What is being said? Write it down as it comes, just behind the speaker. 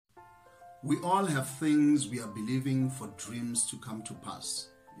We all have things we are believing for dreams to come to pass,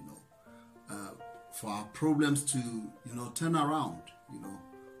 for our problems to, turn around,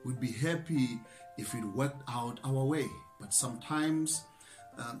 We'd be happy if it worked out our way. But sometimes,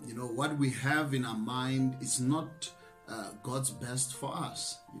 what we have in our mind is not God's best for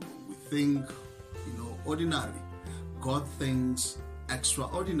us. We think, ordinary. God thinks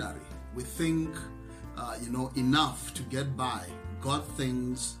extraordinary. We think, enough to get by. God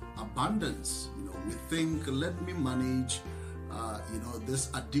thinks abundance. We think, let me manage,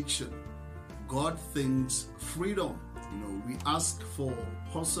 this addiction. God thinks freedom. We ask for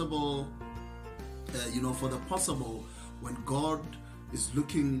possible, for the possible when God is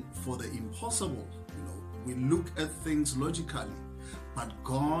looking for the impossible. We look at things logically, but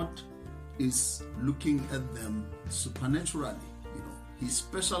God is looking at them supernaturally. He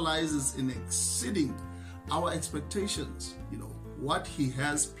specializes in exceeding our expectations. What He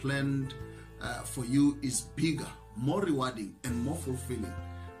has planned for you is bigger, more rewarding, and more fulfilling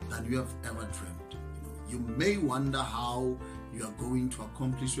than you have ever dreamed. You may wonder how you are going to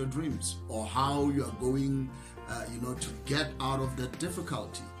accomplish your dreams, or how you are going, to get out of that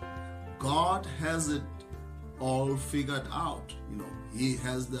difficulty. God has it all figured out. He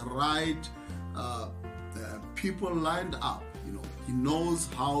has the right people lined up. He knows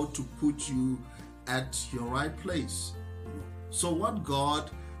how to put you at your right place. So what God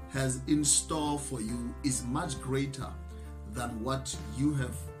has in store for you is much greater than what you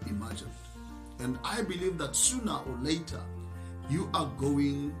have imagined. And I believe that sooner or later, you are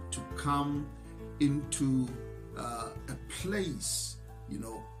going to come into a place,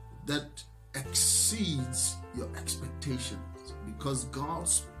 that exceeds your expectations, because God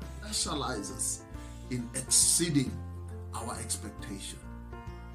specializes in exceeding our expectations.